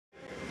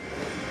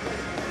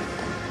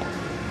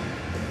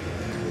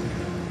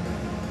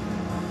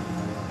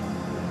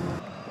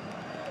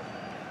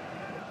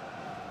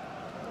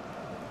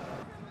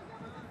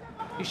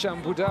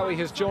Hicham Boudaoui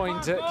has joined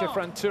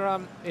Kefran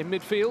Turam in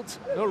midfield.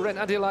 No Ren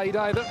Adelaide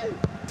either.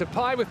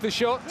 Depay with the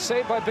shot,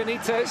 saved by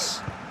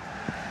Benitez.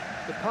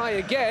 Depay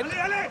again,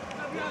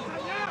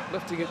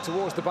 lifting it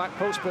towards the back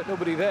post, but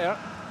nobody there.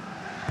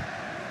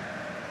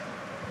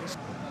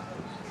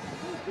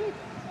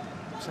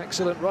 It's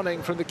excellent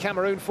running from the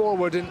Cameroon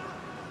forward and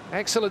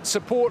excellent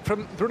support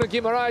from Bruno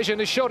Guimaraes,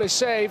 and the shot is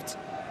saved.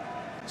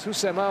 It's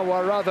Houssem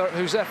Aouar, rather,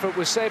 whose effort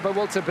was saved by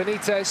Walter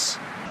Benitez.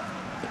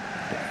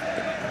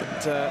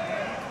 And,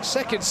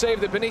 second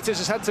save that Benitez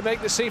has had to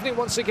make this evening,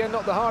 once again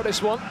not the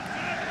hardest one.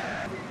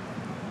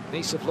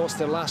 Nice have lost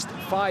their last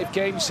 5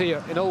 games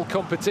here in all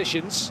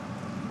competitions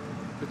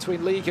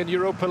between League and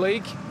Europa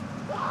League.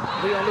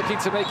 Lyon looking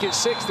to make it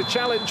 6. The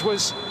challenge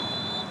was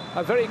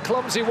a very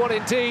clumsy one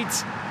indeed.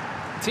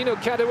 Tino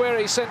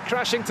Kadewere sent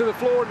crashing to the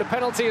floor, and the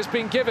penalty has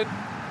been given.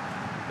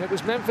 It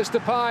was Memphis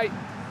Depay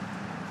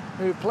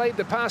who played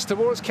the pass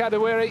towards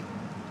Kadewere,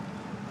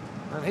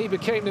 and he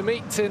became the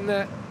meat in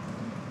the...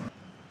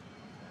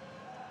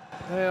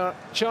 They are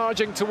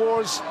charging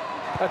towards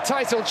a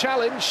title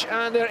challenge,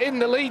 and they're in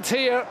the lead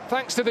here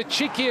thanks to the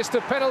cheekiest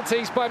of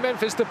penalties by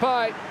Memphis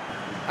Depay.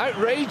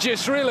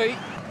 Outrageous, really.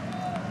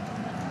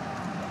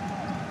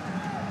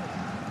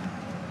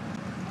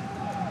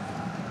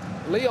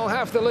 Lyon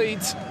have the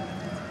lead.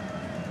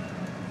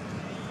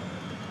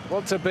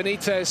 Walter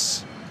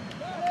Benitez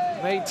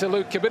made to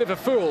look a bit of a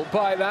fool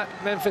by that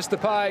Memphis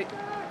Depay.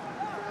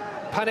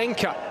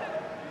 Panenka.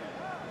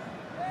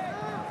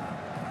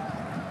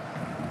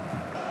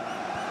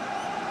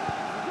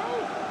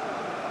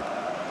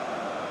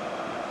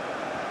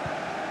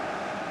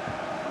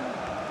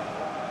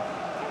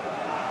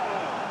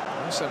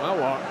 Houssem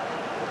Aouar.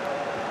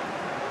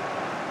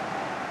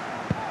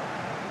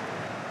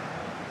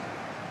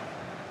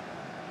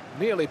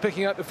 Nearly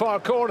picking out the far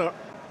corner.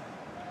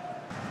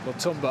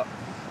 Lotumba.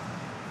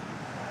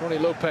 Ronnie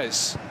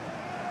Lopez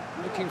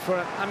looking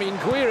for Amine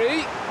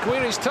Gouiri.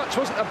 Gouiri's touch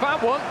wasn't a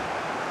bad one.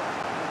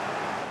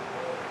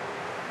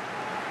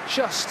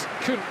 Just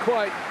couldn't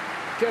quite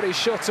get his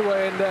shot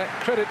away, and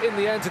credit in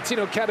the end to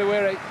Tino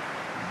Kadewere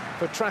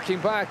for tracking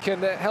back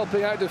and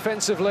helping out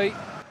defensively.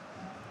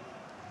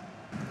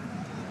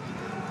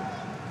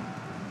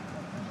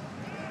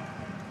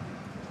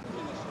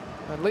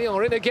 And Lyon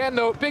are in again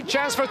though. Big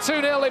chance for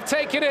 2-0. They've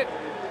taken it.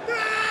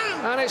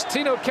 And it's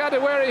Tino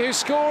Kadewere who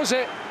scores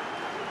it.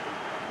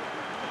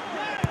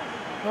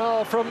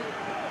 Well, from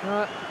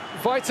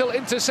vital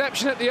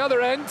interception at the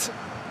other end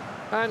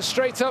and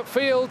straight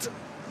upfield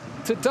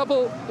to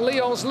double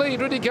Lyon's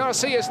lead. Rudy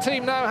Garcia's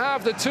team now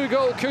have the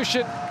 2-goal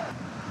cushion.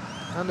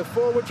 And the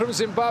forward from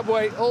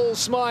Zimbabwe, all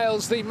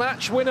smiles, the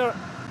match winner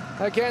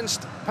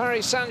against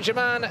Paris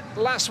Saint-Germain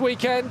last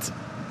weekend.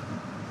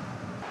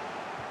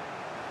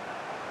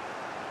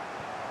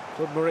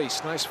 Claude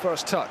Maurice, nice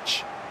first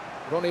touch.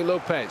 Ronnie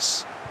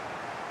Lopez.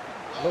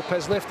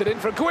 Lopez lifted in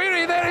for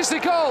Gouiri. There is the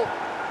goal.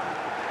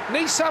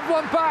 Nice have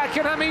one back,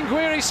 and Amine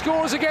Gouiri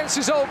scores against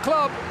his old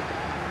club.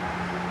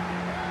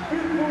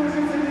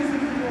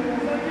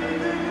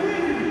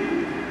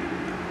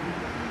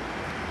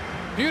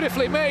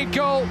 Beautifully made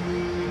goal,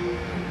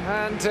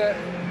 and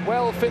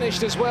well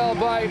finished as well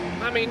by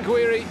Amine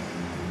Gouiri,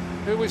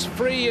 who was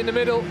free in the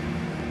middle.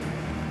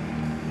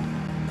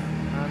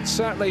 And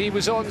certainly he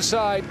was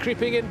onside,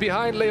 creeping in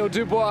behind Leo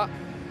Dubois.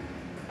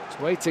 He's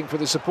waiting for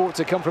the support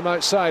to come from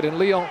outside, and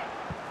Lyon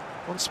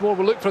once more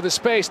will look for the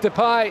space.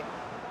 Depay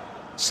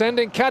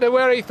sending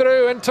Kadewere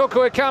through, and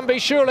Toko Ekambi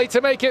surely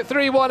to make it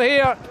 3-1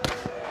 here.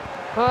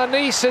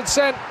 Nice had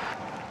sent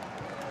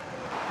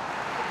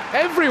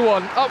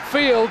everyone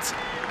upfield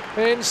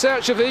in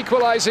search of the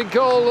equalising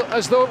goal,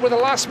 as though it were the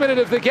last minute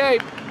of the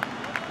game.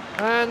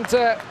 And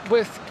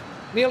with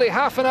nearly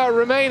half an hour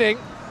remaining,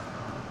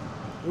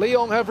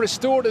 Lyon have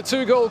restored a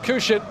 2-goal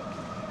cushion,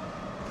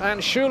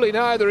 and surely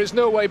now there is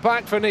no way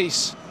back for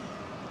Nice.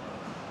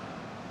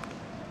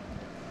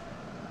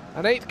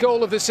 An 8th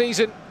goal of the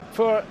season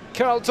for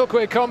Karl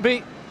Toko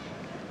Ekambi,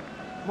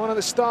 one of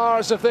the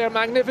stars of their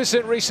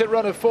magnificent recent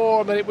run of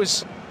form, and it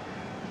was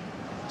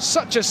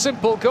such a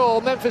simple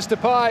goal. Memphis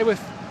Depay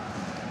with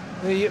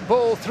the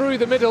ball through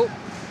the middle.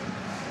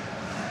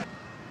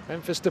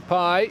 Memphis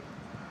Depay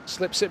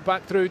slips it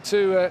back through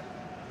to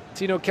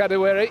Tino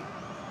Kadewere.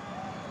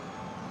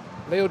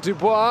 Leo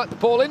Dubois, the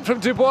ball in from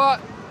Dubois,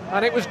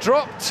 and it was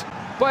dropped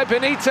by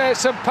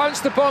Benitez and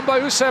pounced upon by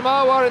Houssem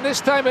Aouar, and this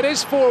time it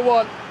is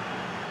 4-1.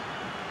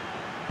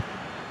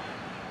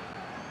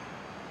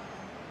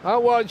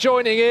 Aouar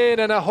joining in,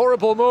 and a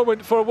horrible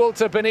moment for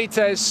Walter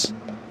Benitez.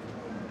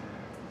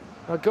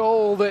 A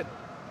goal that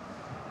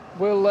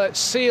will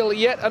seal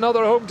yet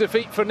another home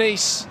defeat for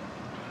Nice.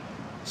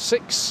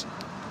 6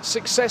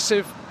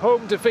 successive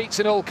home defeats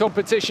in all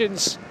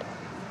competitions,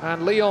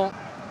 and Lyon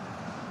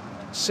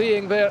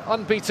seeing their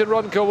unbeaten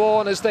run go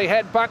on as they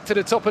head back to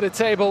the top of the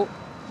table,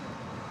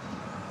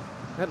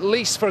 at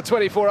least for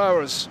 24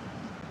 hours.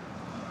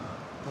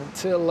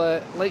 Until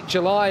late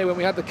July, when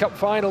we had the cup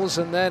finals,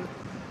 and then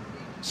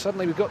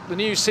suddenly we've got the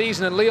new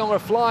season and Lyon are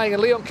flying,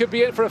 and Lyon could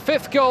be in for a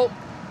 5th goal.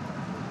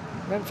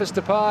 Memphis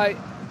Depay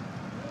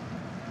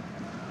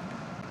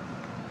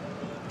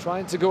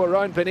Trying to go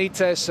around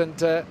Benitez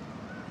and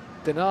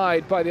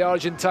denied by the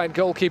Argentine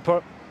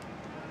goalkeeper.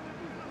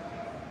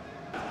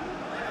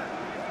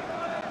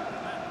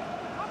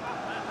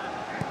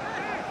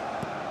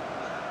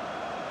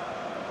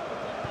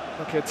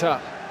 Paquetá.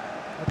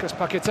 Lucas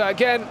Paquetá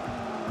again.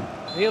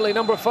 Nearly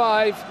number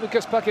 5.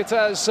 Lucas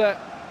Paquetá's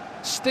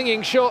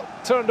stinging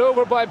shot turned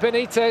over by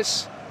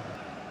Benitez.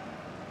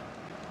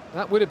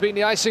 That would have been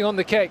the icing on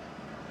the cake.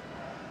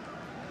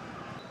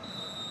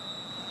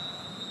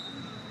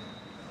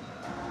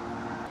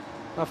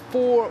 A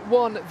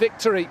 4-1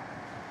 victory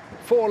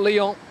for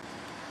Lyon.